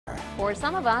For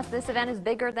some of us, this event is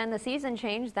bigger than the season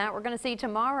change that we're going to see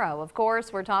tomorrow. Of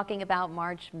course, we're talking about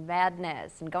March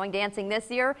Madness. And going dancing this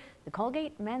year, the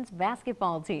Colgate men's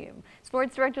basketball team.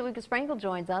 Sports Director Lucas Frankel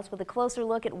joins us with a closer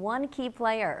look at one key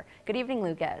player. Good evening,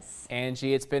 Lucas.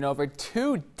 Angie, it's been over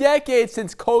 2 decades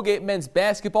since Colgate men's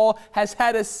basketball has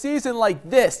had a season like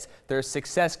this. Their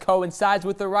success coincides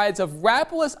with the rise of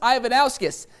Rapolas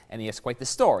Ivanauskas, and he has quite the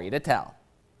story to tell.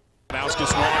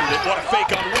 Ivanauskas wanted it. What a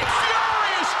fake on Wick.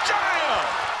 Furious giant!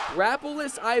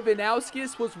 Rapolas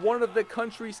Ivanauskas was one of the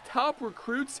country's top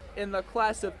recruits in the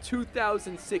class of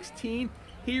 2016.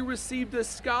 He received a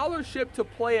scholarship to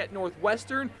play at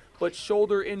Northwestern, but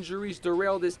shoulder injuries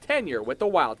derailed his tenure with the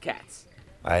Wildcats.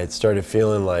 I had started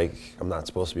feeling like I'm not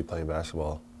supposed to be playing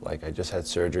basketball. Like I just had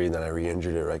surgery and then I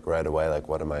re-injured it like right away. Like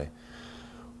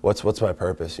what's my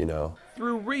purpose, you know?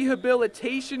 Through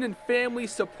rehabilitation and family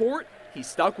support, he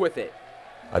stuck with it.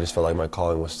 I just felt like my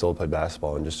calling was still to play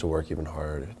basketball and just to work even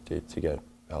harder to get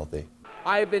healthy.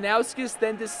 Ivanauskas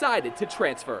then decided to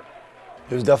transfer.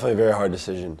 It was definitely a very hard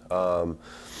decision. But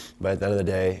at the end of the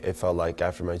day, it felt like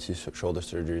after my 2 shoulder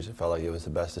surgeries, it felt like it was the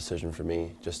best decision for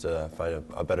me just to find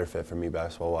a better fit for me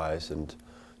basketball-wise and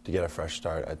to get a fresh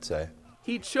start, I'd say.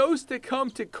 He chose to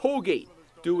come to Colgate,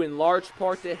 due in large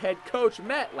part to head coach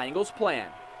Matt Langle's plan.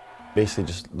 Basically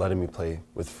just letting me play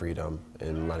with freedom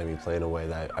and letting me play in a way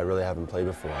that I really haven't played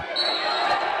before.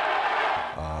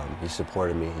 He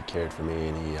supported me, he cared for me,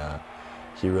 and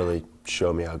he really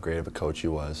showed me how great of a coach he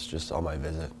was just on my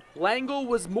visit. Langle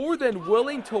was more than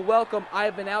willing to welcome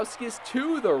Ivanauskas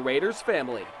to the Raiders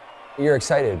family. You're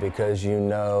excited because you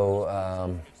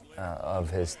know of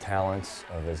his talents,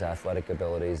 of his athletic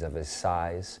abilities, of his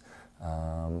size.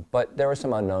 But there were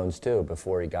some unknowns too.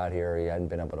 Before he got here, he hadn't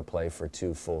been able to play for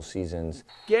 2 full seasons.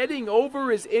 Getting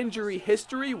over his injury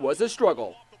history was a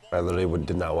struggle. I literally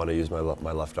did not want to use my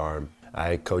left arm. I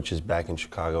had coaches back in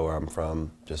Chicago, where I'm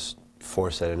from, just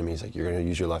force it into me. He's like, you're going to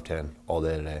use your left hand all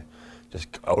day today. Just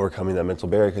overcoming that mental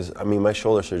barrier, because, I mean, my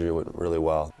shoulder surgery went really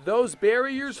well. Those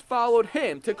barriers followed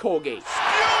him to Colgate.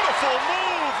 Beautiful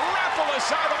move,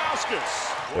 Rapolas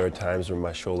Ivanauskas. There were times when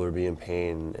my shoulder would be in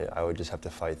pain. I would just have to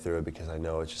fight through it because I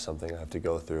know it's just something I have to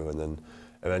go through. And then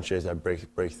eventually, as I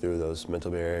break through those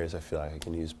mental barriers, I feel like I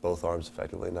can use both arms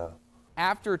effectively now.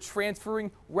 After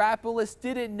transferring, Rapolas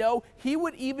didn't know he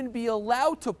would even be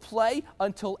allowed to play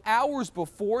until hours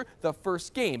before the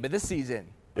first game of the season.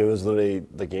 It was literally,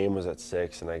 the game was at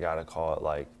 6 and I got a call at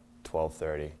like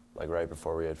 12:30, like right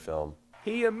before we had film.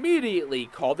 He immediately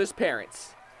called his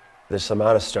parents. This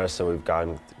amount of stress that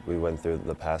we went through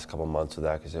the past couple months with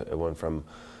that, because it went from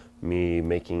me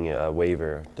making a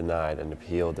waiver denied, an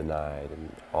appeal denied,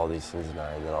 and all these things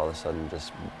denied, and then all of a sudden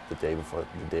just the day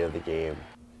of the game,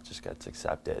 it just gets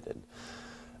accepted. And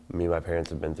me and my parents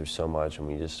have been through so much, and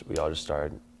we all just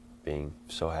started being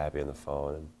so happy on the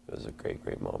phone, and it was a great,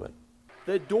 great moment.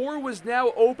 The door was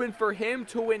now open for him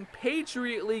to win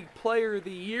Patriot League Player of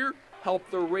the Year, help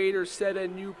the Raiders set a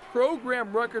new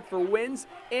program record for wins,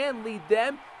 and lead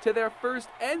them to their first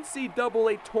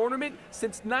NCAA tournament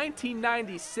since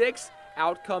 1996,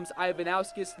 outcomes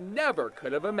Ivanauskas never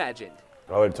could have imagined.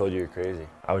 I would have told you you're crazy.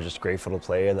 I was just grateful to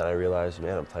play, and then I realized,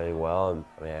 man, I'm playing well, and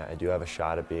I mean, I do have a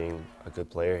shot at being a good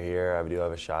player here. I do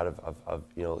have a shot of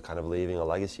you know, kind of leaving a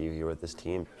legacy here with this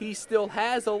team. He still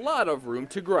has a lot of room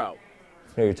to grow.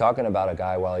 You know, you're talking about a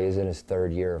guy while he's in his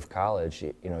 3rd year of college.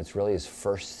 You know, it's really his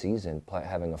first season,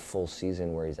 having a full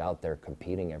season where he's out there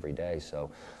competing every day.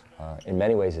 So, in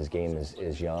many ways, his game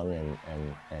is young,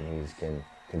 and he can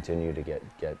continue to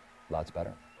get lots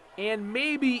better. And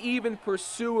maybe even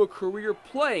pursue a career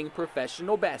playing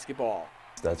professional basketball.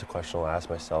 That's a question I'll ask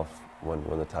myself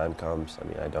when the time comes. I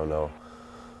mean, I don't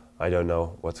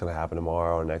know what's going to happen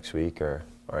tomorrow or next week or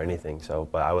anything. So,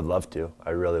 but I would love to.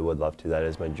 I really would love to. That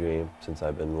is my dream since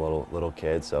I've been a little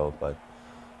kid. So, but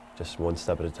just one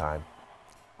step at a time.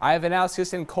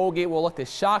 Ivanauskas and Colgate will look to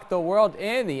shock the world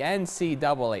in the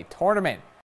NCAA tournament.